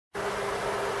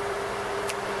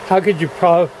how could you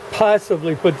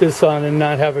possibly put this on and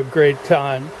not have a great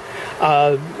time?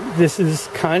 This is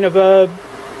kind of a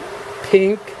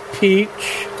pink peach.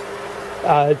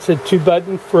 It's a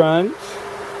 2-button front.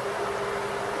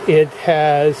 It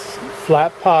has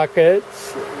flat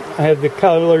pockets. I have the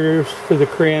colors for the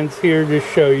crayons here to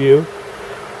show you.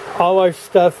 All our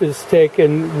stuff is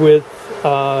taken with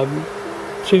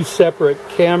 2 separate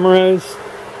cameras,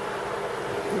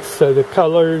 so the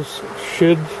colors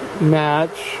should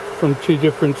match from 2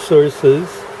 different sources.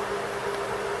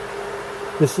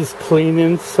 This is clean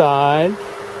inside.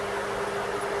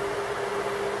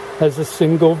 Has a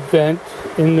single vent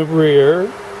in the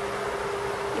rear.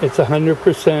 It's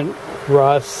 100%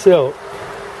 raw silk.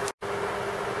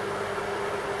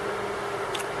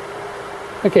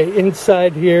 Okay,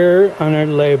 inside here on our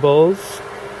labels,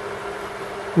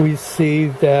 we see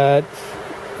that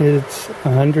it's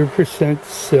 100%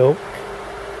 silk,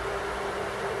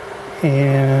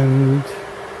 and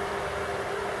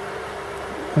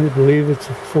I believe it's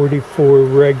a 44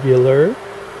 regular.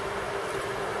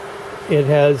 It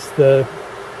has the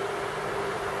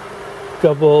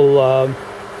double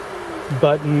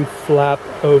button flap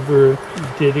over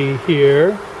ditty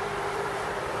here.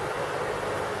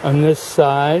 On this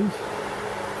side,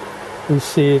 you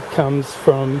see it comes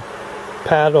from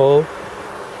Paddle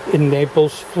in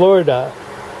Naples, Florida.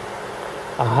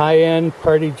 A high-end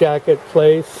party jacket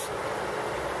place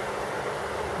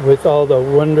with all the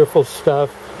wonderful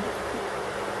stuff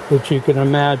that you can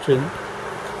imagine.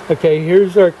 Okay,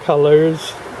 here's our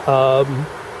colors.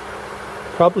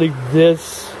 Probably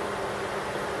this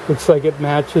looks like it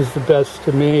matches the best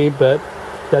to me, but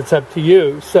that's up to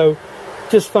you. So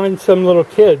just find some little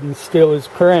kid and steal his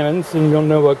crayons and you'll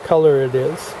know what color it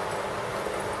is.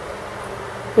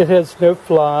 It has no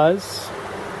flaws.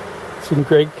 It's in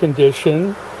great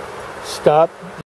condition. Stop